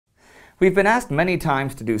We've been asked many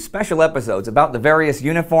times to do special episodes about the various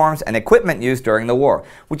uniforms and equipment used during the war,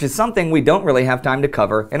 which is something we don't really have time to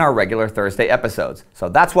cover in our regular Thursday episodes. So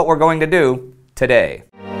that's what we're going to do today.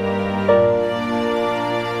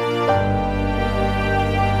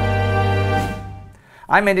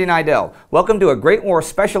 I'm Andy Nidell. Welcome to a Great War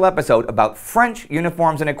special episode about French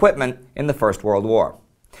uniforms and equipment in the First World War.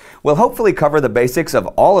 We'll hopefully cover the basics of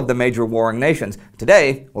all of the major warring nations.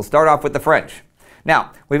 Today, we'll start off with the French.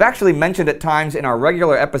 Now, we've actually mentioned at times in our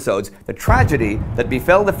regular episodes the tragedy that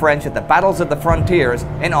befell the French at the battles of the frontiers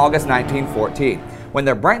in August 1914, when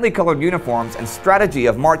their brightly colored uniforms and strategy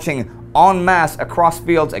of marching en masse across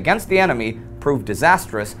fields against the enemy proved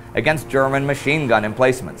disastrous against German machine gun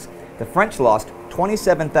emplacements. The French lost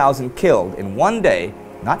 27,000 killed in one day,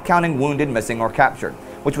 not counting wounded, missing, or captured,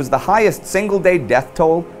 which was the highest single-day death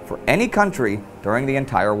toll for any country during the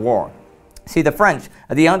entire war. See, the French,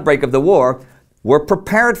 at the outbreak of the war, were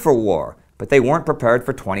prepared for war, but they weren't prepared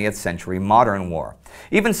for 20th century modern war.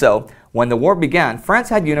 Even so, when the war began, France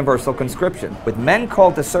had universal conscription, with men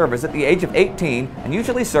called to service at the age of 18 and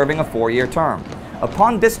usually serving a 4-year term.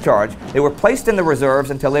 Upon discharge, they were placed in the reserves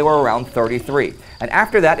until they were around 33, and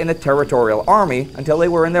after that in the territorial army until they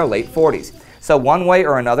were in their late 40s. So one way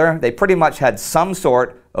or another, they pretty much had some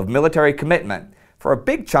sort of military commitment for a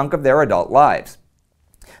big chunk of their adult lives.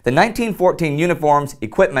 The 1914 uniforms,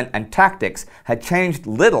 equipment, and tactics had changed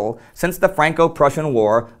little since the Franco-Prussian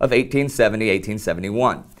War of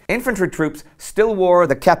 1870-1871. Infantry troops still wore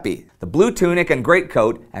the kepi, the blue tunic and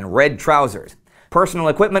greatcoat, and red trousers. Personal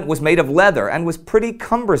equipment was made of leather and was pretty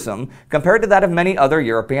cumbersome compared to that of many other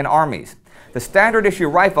European armies. The standard issue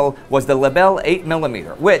rifle was the Lebel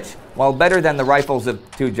 8mm, which, while better than the rifles of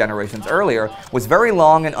 2 generations earlier, was very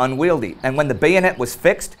long and unwieldy, and when the bayonet was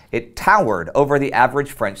fixed, it towered over the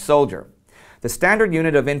average French soldier. The standard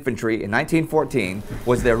unit of infantry in 1914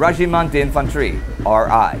 was the Régiment d'Infanterie,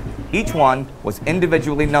 RI. Each one was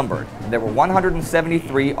individually numbered, and there were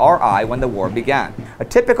 173 RI when the war began. A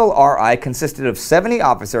typical RI consisted of 70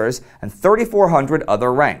 officers and 3,400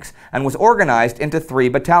 other ranks, and was organized into 3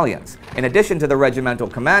 battalions. In addition to the regimental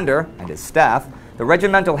commander and his staff, the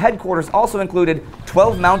regimental headquarters also included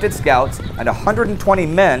 12 mounted scouts and 120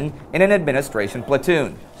 men in an administration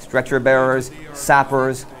platoon, stretcher bearers,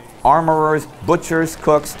 sappers, armorers, butchers,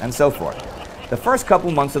 cooks, and so forth. The first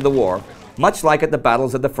couple months of the war, much like at the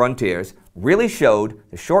battles of the frontiers, really showed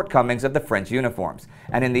the shortcomings of the French uniforms,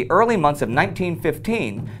 and in the early months of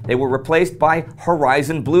 1915, they were replaced by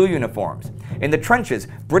horizon blue uniforms. In the trenches,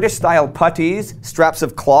 British-style puttees, straps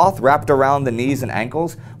of cloth wrapped around the knees and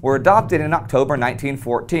ankles, were adopted in October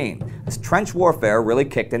 1914, as trench warfare really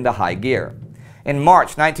kicked into high gear. In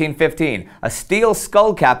March 1915, a steel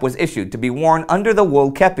skull cap was issued to be worn under the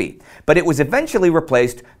wool kepi, but it was eventually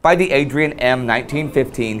replaced by the Adrian M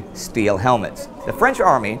 1915 steel helmets. The French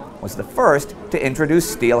Army was the first to introduce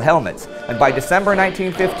steel helmets, and by December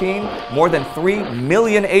 1915, more than 3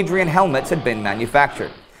 million Adrian helmets had been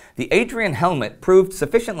manufactured. The Adrian helmet proved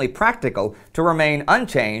sufficiently practical to remain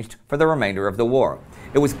unchanged for the remainder of the war.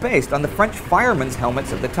 It was based on the French firemen's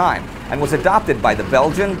helmets of the time and was adopted by the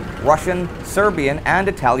Belgian, Russian, Serbian, and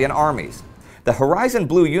Italian armies. The horizon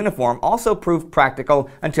blue uniform also proved practical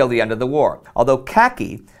until the end of the war, although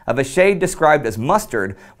khaki, of a shade described as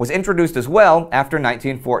mustard, was introduced as well after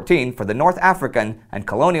 1914 for the North African and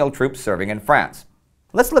colonial troops serving in France.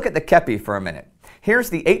 Let's look at the kepi for a minute. Here's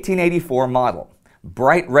the 1884 model.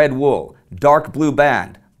 Bright red wool, dark blue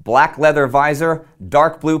band, black leather visor,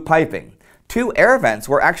 dark blue piping. 2 air vents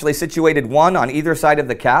were actually situated, one on either side of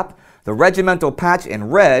the cap. The regimental patch in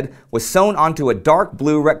red was sewn onto a dark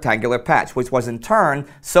blue rectangular patch, which was in turn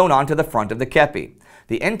sewn onto the front of the kepi.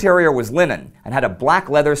 The interior was linen and had a black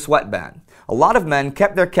leather sweatband. A lot of men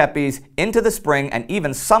kept their kepis into the spring and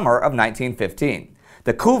even summer of 1915.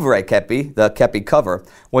 The couvre kepi, the kepi cover,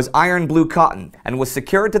 was iron blue cotton and was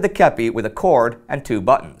secured to the kepi with a cord and 2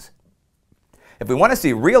 buttons. If we want to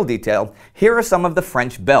see real detail, here are some of the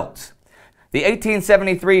French belts. The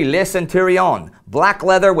 1873 Le Centurion, black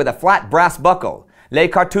leather with a flat brass buckle. Les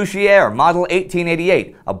Cartouchières, model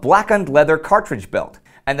 1888, a blackened leather cartridge belt.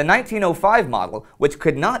 And the 1905 model, which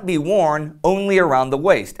could not be worn only around the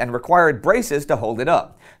waist and required braces to hold it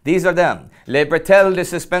up. These are them, Les Bretelles de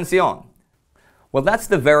Suspension. Well, that's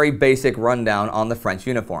the very basic rundown on the French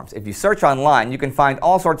uniforms. If you search online, you can find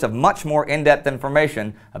all sorts of much more in-depth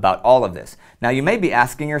information about all of this. Now, you may be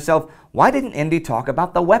asking yourself, why didn't Indy talk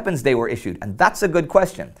about the weapons they were issued? And that's a good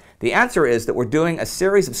question. The answer is that we're doing a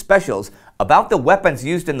series of specials about the weapons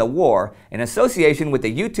used in the war in association with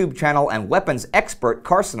the YouTube channel and weapons expert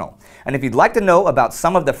Carsenal. And if you'd like to know about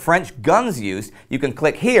some of the French guns used, you can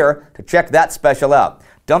click here to check that special out.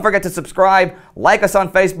 Don't forget to subscribe, like us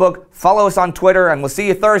on Facebook, follow us on Twitter, and we'll see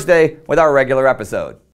you Thursday with our regular episode.